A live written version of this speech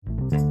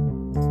Come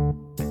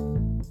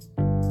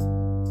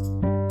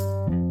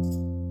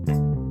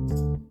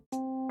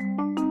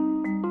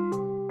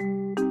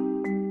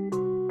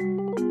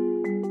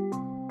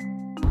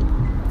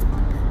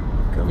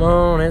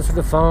on, answer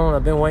the phone.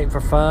 I've been waiting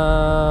for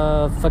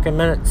 5 fucking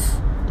minutes.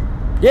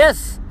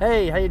 Yes!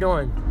 Hey, how you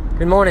doing?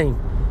 Good morning.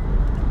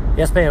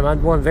 Yes, ma'am,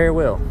 I'm doing very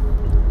well.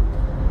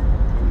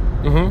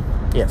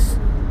 Yes.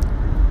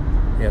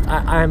 Yes.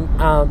 I'm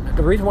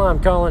the reason why I'm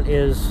calling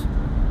is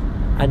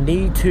I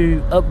need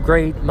to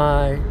upgrade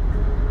my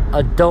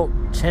adult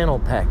channel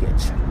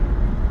package.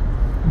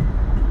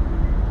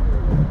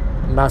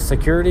 My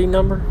security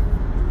number?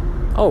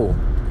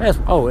 It's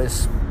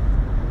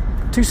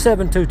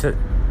 2722.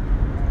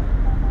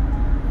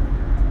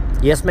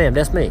 Yes, ma'am,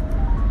 that's me.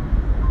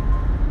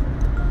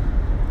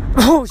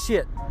 Oh,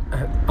 shit.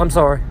 I'm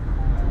sorry.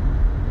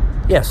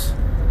 Yes.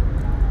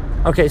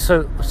 Okay,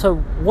 so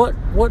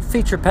what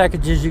feature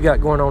packages you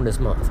got going on this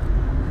month?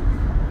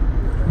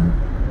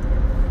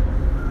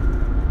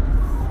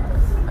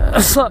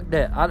 Fuck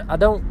that. I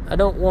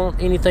don't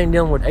want anything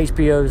dealing with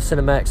HBO,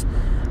 Cinemax.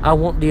 I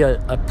want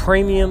a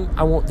premium.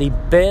 I want the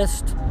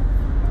best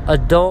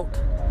adult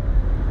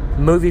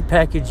movie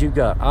package you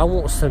got. I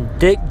want some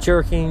dick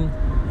jerking,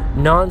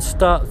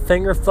 non-stop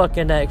finger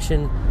fucking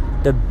action,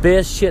 the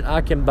best shit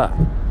I can buy.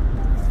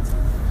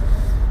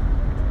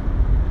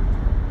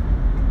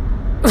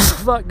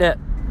 Fuck that.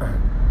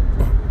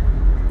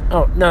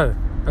 Oh no,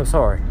 I'm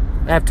sorry,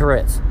 I have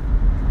Tourette's.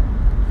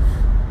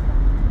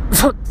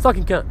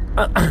 Fucking cunt.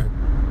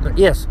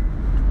 Yes.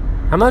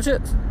 How much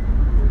it's?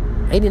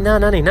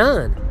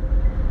 $89.99.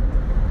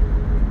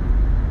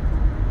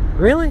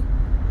 Really?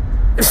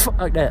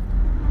 Fuck that.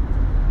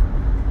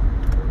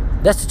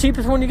 That's the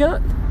cheapest one you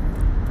got?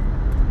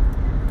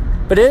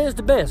 But it is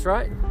the best,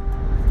 right?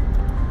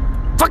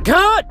 Fuck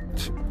God!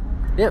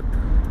 Yep.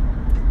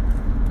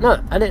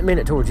 No, I didn't mean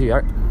it towards you.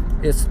 I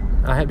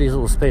have these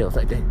little spells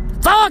like that.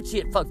 Fuck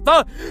shit, fuck.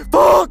 But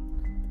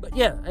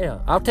yeah,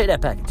 I'll take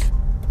that package.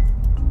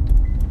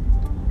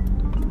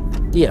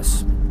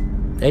 Yes.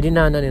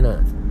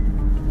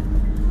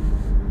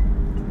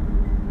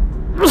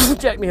 $89.99.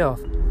 Jack me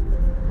off.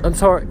 I'm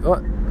sorry.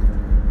 What?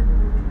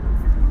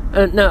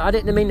 No, I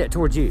didn't mean that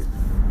towards you.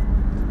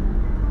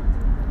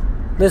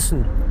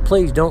 Listen,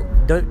 please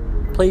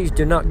please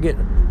do not get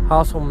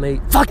hostile on me.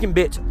 Fucking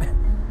bitch.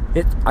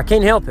 I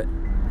can't help it.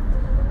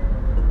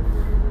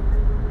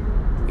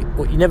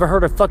 What, you never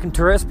heard of fucking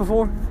Tourette's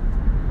before?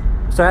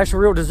 It's an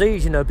actual real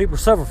disease, people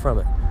suffer from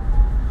it.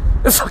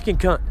 Fucking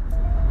cunt.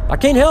 I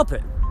can't help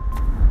it.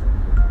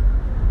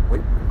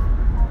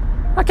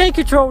 I can't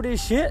control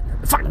this shit.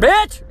 Fucking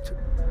bitch!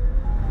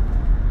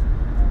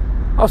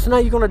 Oh, so now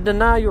you're gonna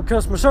deny your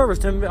customer service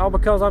to me all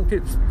because I'm...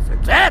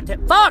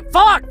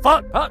 Fuck!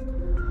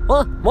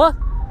 What?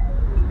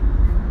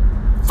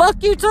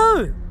 Fuck you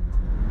too!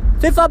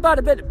 See if I bite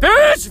a bit...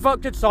 Bitch!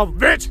 Fuck this son of a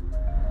bitch!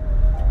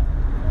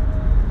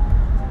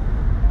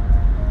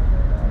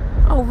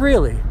 Oh,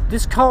 really?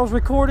 This call's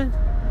recorded?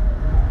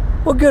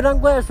 Well, good, I'm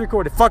glad it's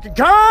recorded. Fucking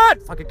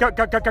cut! Fucking cut!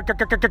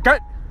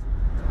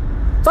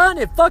 Fine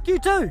then, fuck you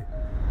too!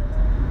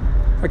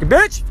 Fucking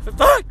bitch!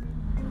 Fuck!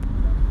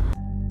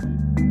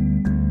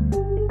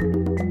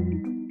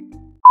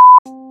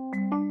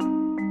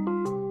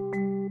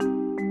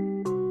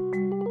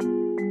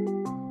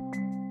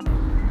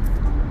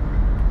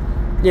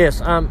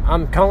 Yes,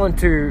 I'm calling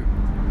to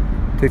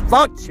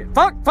fuck shit.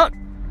 Fuck!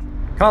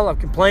 Call a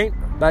complaint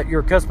about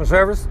your customer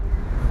service.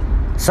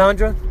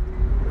 Sandra.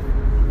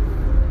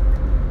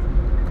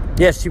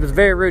 Yes, she was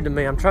very rude to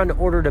me. I'm trying to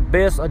order the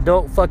best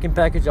adult fucking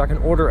package I can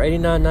order,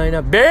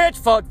 $89.99. Bitch!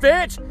 Fuck,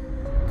 bitch!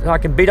 So I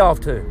can beat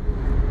off to.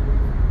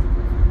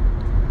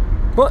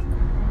 What?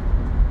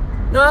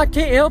 No, I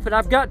can't help it.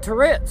 I've got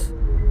Tourette's.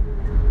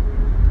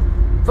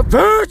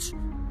 Bitch!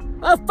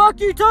 Oh, fuck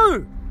you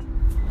too!